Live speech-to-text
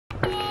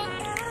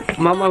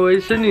I'm on my way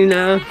to Sydney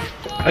now.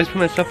 I just put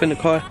my stuff in the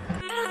car.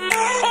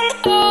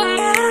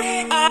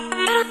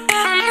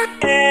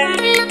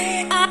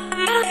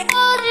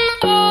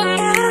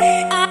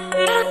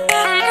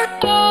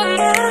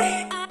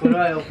 What do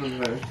I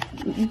open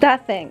first?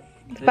 That thing.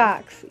 The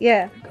box.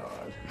 Yeah.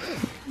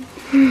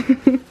 Oh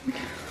God.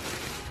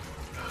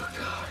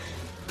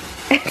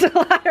 It's a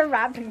lot of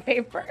wrapping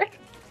paper.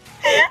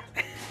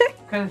 I'm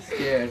kind of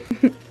scared.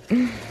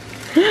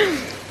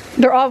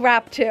 They're all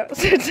wrapped too,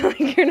 so it's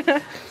like you're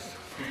not.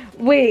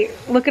 Wait,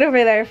 look it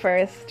over there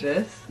first.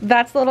 This?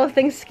 That's the little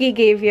thing Ski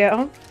gave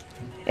you.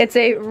 It's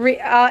a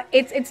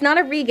it's not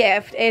a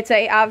re-gift. It's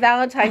a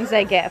Valentine's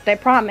Day gift. I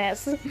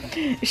promise.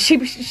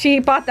 She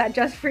bought that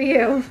just for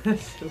you.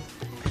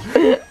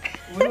 What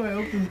do I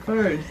open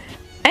first?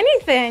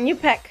 Anything you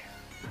pick.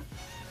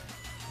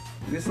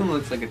 This one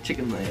looks like a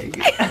chicken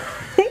leg.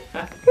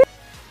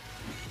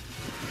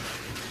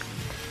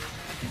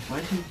 Why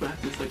did you wrap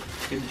this like a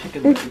fucking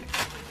chicken leg?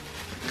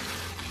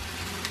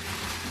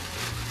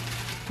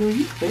 Who are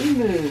you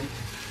famous?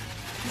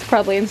 It's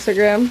probably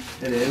Instagram.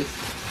 It is.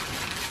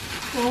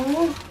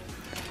 Oh.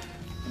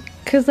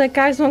 Cause like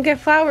guys don't get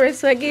flowers,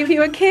 so I gave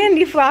you a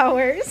candy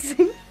flowers.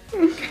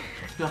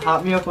 You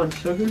hot me up on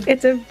sugar?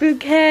 It's a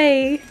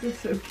bouquet. That's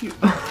so cute.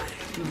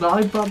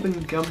 Lollipop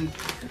and gummy.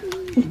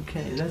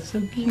 Okay, that's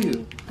so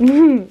cute.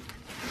 Mm-hmm.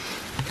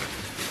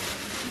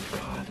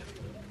 God.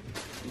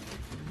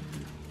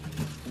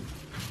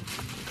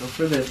 Go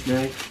for this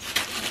next.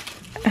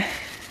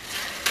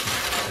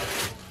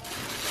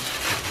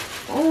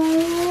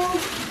 Oh,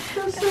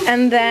 that's so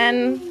And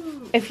then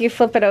if you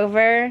flip it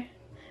over,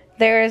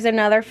 there is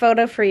another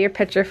photo for your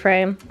picture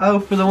frame. Oh,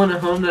 for the one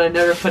at home that I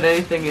never put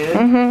anything in?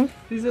 Mm-hmm.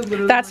 These are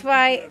literally That's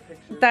why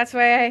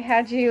I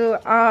had you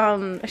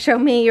show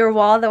me your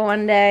wall the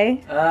one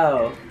day.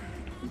 Oh.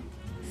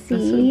 See?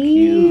 That's so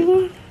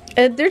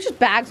cute. They're just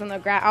bags on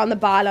the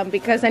bottom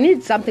because I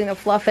needed something to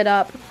fluff it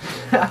up.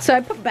 So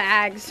I put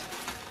bags.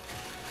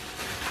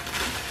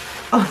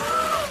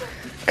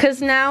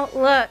 Cause now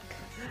look.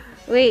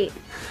 Wait.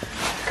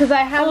 Cause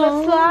I have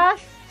a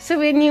sloth. So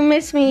when you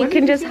miss me, you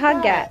can just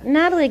hug it.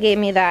 Natalie gave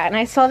me that, and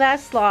I saw that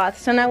sloth.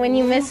 So now when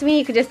you miss me,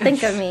 you can just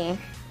think of me.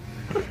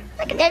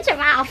 Look at your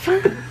mouth.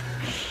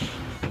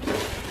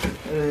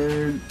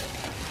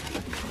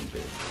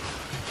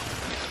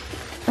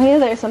 Oh yeah,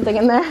 there's something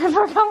in there. I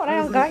forgot what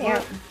I got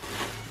yet.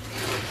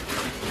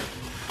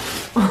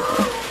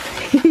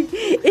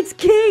 It's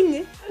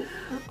King.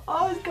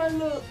 Oh, it's got a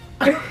little...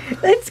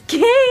 It's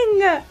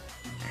King.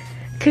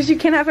 Cause you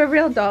can't have a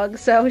real dog,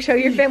 so show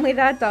your family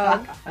that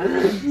dog.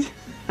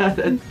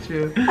 That's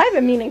true. I've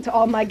been meaning to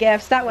all my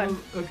gifts. That one.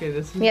 Okay,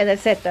 this one. Yeah,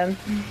 that's it then.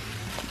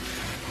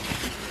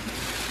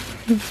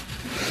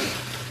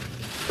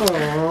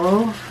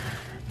 Aww.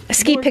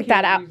 Ski picked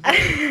that out.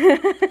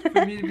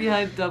 For me to be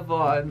hyped up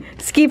on.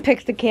 Ski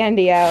picked the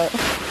candy out.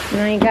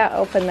 Now you gotta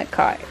open the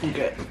card.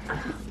 Okay.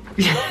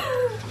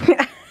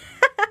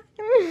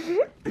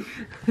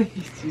 I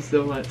hate you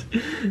so much.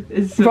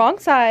 It's so... Wrong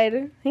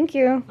side. Thank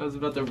you. I was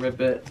about to rip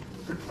it.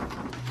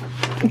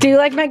 Do you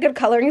like my good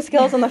coloring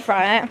skills on the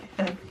front?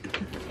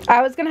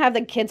 I was gonna have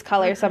the kids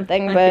color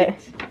something, but...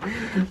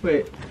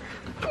 Wait.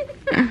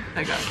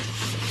 I got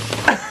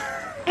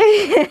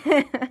it.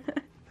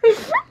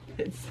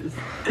 It's just...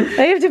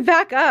 I have to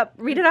back up.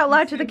 Read it out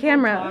loud to the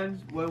camera.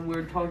 Times when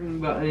we're talking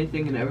about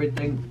anything and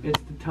everything, it's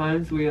the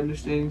times we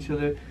understand each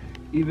other,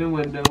 even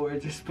when no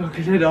words are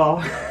spoken at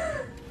all.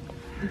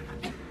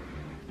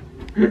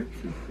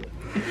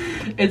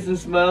 It's the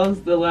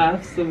smiles, the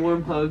laughs, the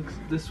warm hugs,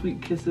 the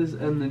sweet kisses,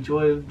 and the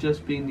joy of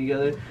just being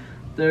together.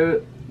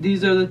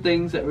 These are the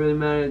things that really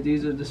matter.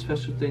 These are the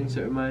special things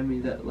that remind me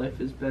that life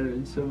is better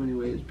in so many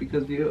ways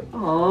because of you.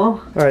 Aww.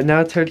 Alright,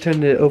 now it's her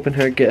turn to open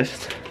her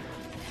gift.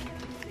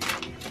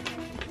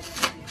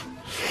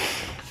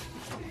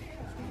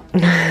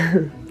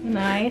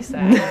 Nice.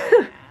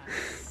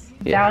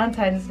 Yeah.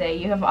 Valentine's Day,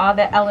 you have all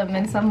the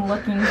elements I'm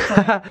looking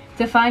for.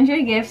 To find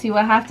your gifts, you will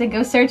have to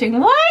go searching.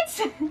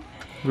 What?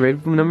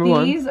 Grade number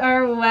one. These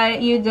are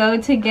what you go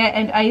to get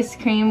an ice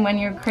cream when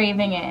you're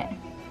craving it.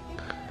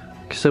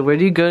 So where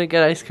do you go to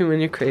get ice cream when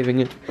you're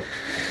craving it?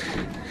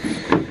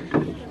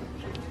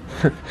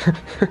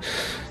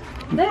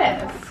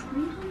 This.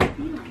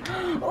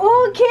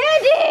 Oh,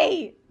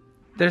 candy!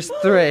 There's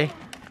 3.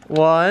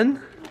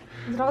 1,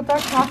 Is it all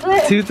dark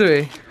chocolate? 2,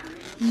 3.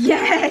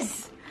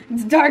 Yes!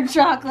 It's dark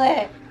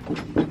chocolate.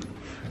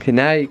 Okay,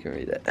 now you can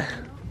read it.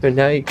 Or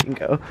now you can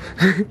go.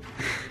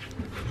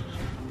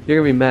 You're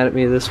gonna be mad at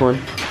me this one.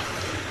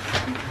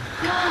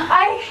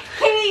 I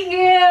hate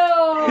you!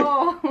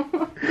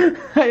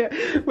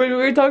 When we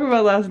were talking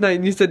about last night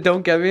and you said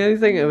don't get me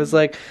anything, it was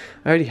like,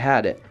 I already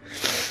had it.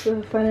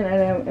 So fun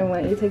and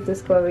when you take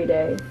this every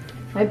day.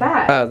 My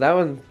bag. Oh,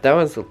 that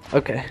one's,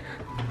 okay.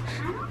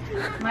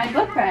 My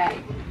book bag.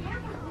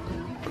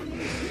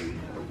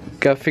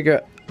 Gotta figure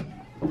out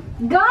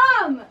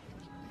Gum!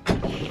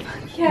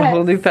 a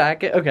whole new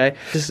packet. Okay,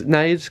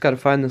 now you just gotta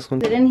find this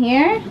one. Is it in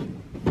here?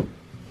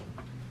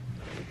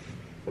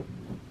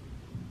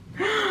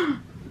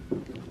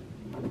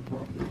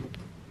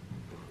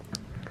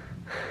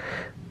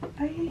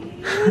 I hate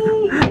you.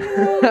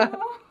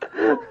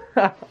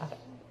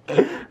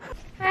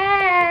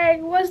 Hey,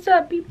 what's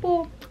up,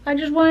 people? I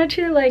just wanted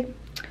to like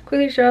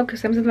quickly show,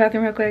 because I'm in the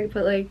bathroom real quick,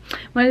 but like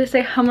wanted to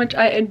say how much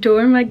I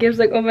adore my gifts.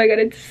 Like, oh my god,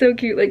 it's so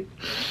cute. Like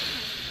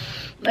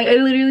I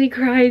literally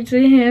cried to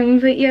him.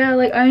 But yeah,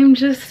 like I'm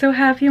just so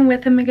happy I'm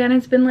with him again.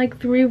 It's been like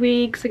 3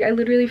 weeks. Like I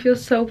literally feel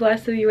so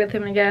blessed to be with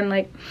him again.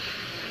 Like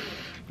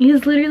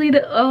he's literally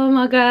the, oh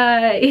my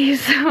god,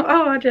 he's so,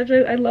 oh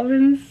Jojo, I love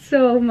him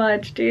so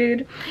much,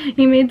 dude.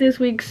 He made this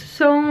week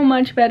so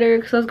much better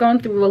because I was going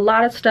through a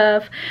lot of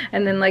stuff,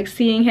 and then like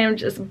seeing him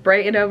just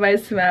brighten up my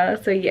smile.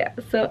 So yeah,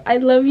 so I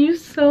love you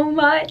so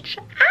much.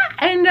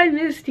 And I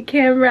missed the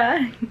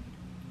camera.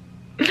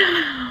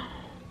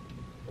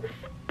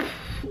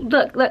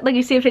 Look,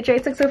 you see a picture I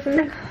took so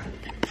far?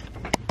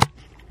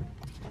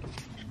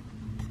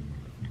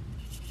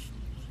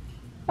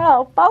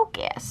 Oh,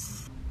 focus.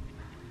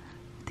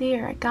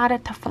 There, I got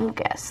it to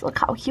focus. Look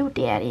how cute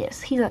Dad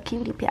is. He's a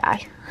cutie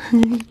pie.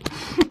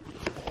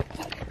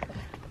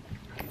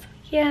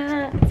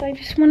 Yeah, so I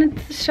just wanted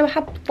to show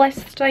how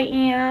blessed I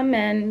am,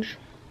 and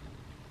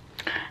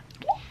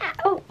yeah.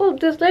 Oh,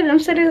 this light, I'm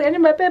sitting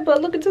in my bed,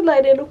 but look at the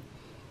light, it'll.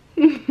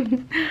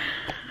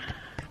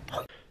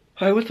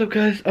 Hi, what's up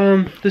guys?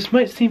 This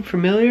might seem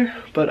familiar,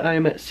 but I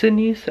am at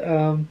Sydney's.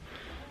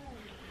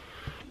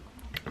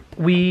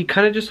 We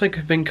kind of just like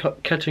have been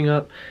catching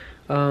up,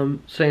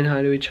 saying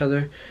hi to each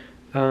other,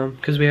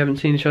 because we haven't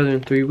seen each other in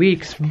 3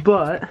 weeks,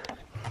 but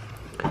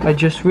I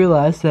just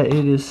realized that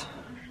it is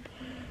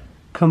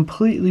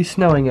completely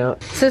snowing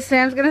out. So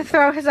Sam's gonna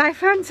throw his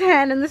iPhone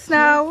 10 in the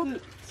snow.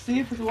 See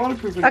if it's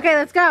waterproof. Okay,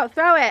 let's go.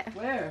 Throw it.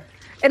 Where?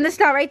 In the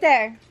snow, right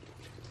there.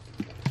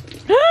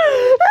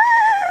 Oh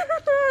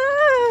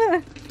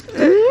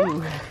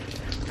my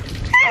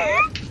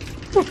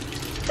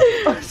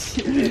god,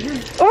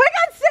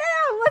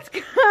 Sam! Let's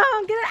go!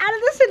 Get it out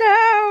of the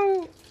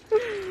snow!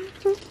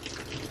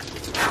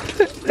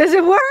 Does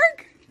it work?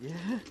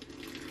 Yeah.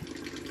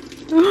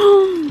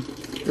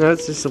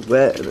 That's just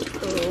wet.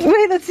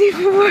 Wait, let's see if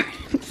it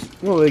works.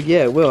 Well,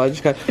 yeah, it will. I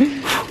just got to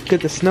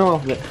get the snow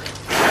off of it.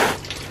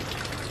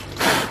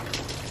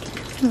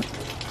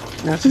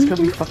 Now it's just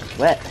gonna be fucking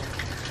wet.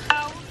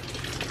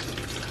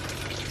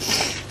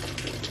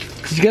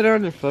 Did you get her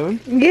on your phone?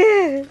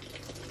 Yeah.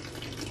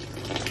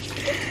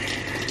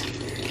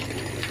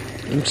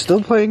 I'm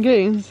still playing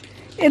games.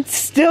 It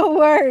still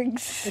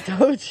works. I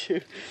told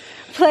you.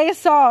 Play a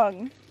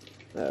song.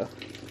 Oh.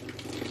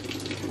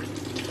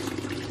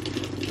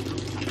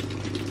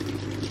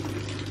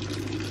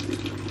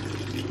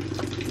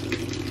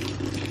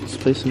 Let's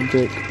play some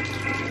Drake. What?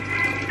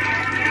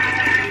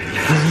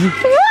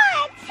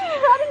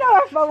 I didn't know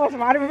our phone was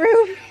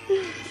waterproof.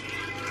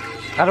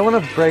 I don't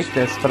want to break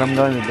this, but I'm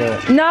going to do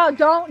it. No,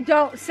 don't.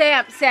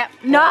 Sam,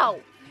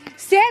 no.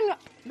 Samuel.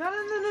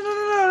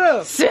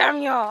 No.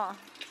 Samuel.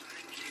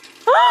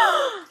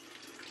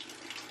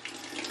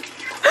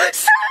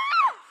 Samuel!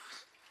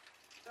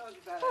 That was a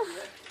bad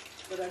idea,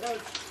 but I know.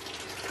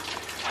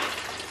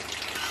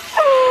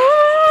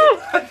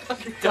 I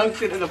fucking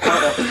dunked it in a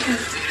puddle.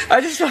 I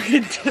just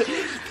fucking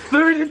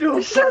threw it into a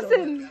puddle.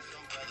 Listen.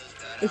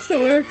 It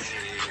still works.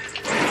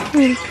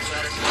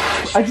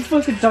 I just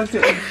fucking dunked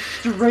it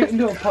straight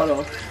into a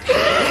puddle.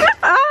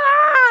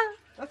 Ah!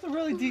 That's a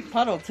really deep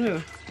puddle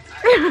too.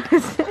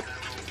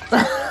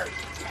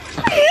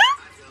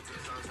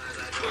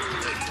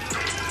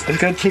 I'm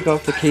gonna take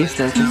off the case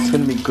now because it's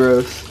gonna be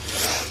gross.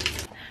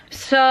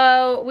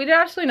 So we did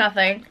absolutely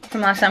nothing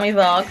from last time we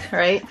vlogged,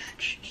 right?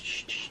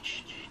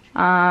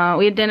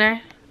 We had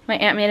dinner. My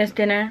aunt made us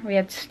dinner. We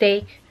had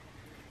steak.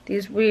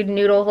 These weird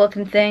noodle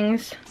looking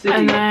things.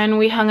 And then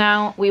we hung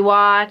out, we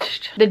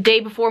watched the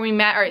day before we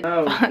met, or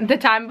the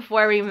time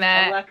before we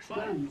met.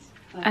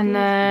 And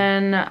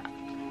then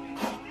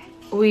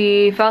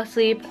we fell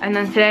asleep, and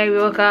then today we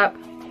woke up.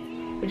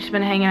 We've just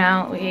been hanging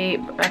out, we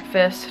ate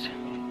breakfast.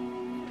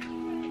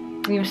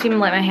 You see me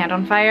light my hand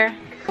on fire?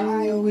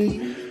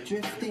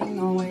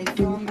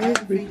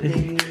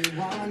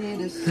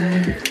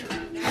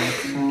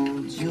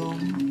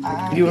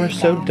 You are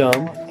so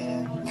dumb.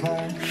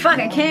 Fuck,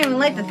 I can't even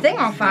light the thing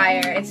on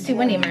fire. It's too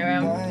windy in my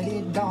room.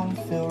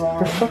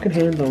 Her fucking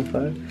hand's on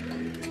fire.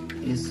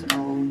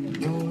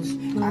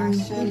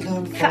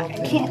 Fuck, I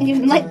can't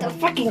even light the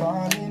fucking...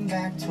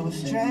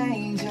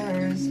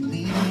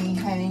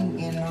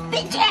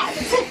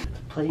 Bitches!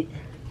 Plate.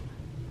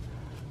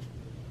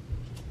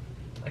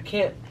 I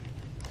can't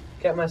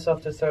get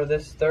myself to throw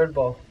this third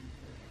ball.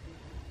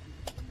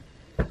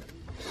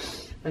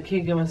 I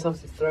can't get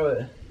myself to throw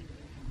it.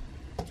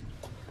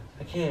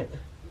 I can't.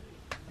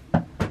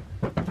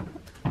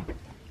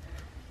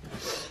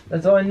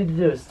 That's all I need to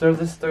do is throw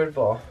this third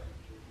ball.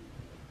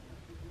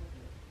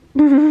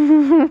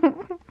 I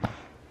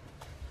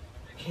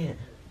can't.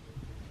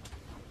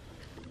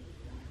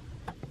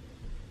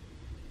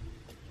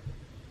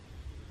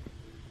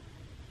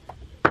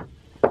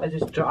 I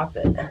just dropped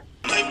it.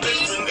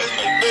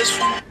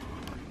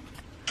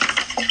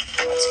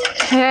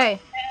 Hey.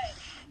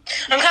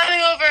 I'm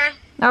coming over.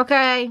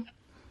 Okay.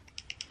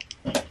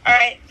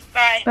 Alright.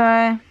 Bye.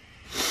 Bye.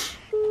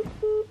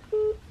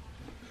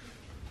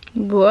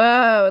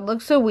 Whoa, it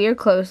looks so weird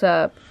close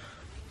up.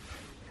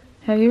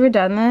 Have you ever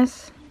done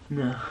this?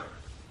 No.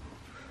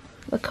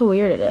 Look how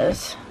weird it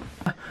is.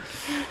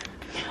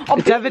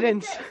 It's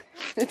evidence.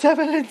 It's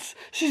evidence.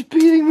 She's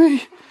beating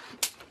me.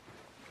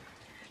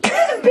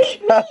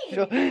 Beat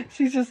me.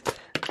 She's just.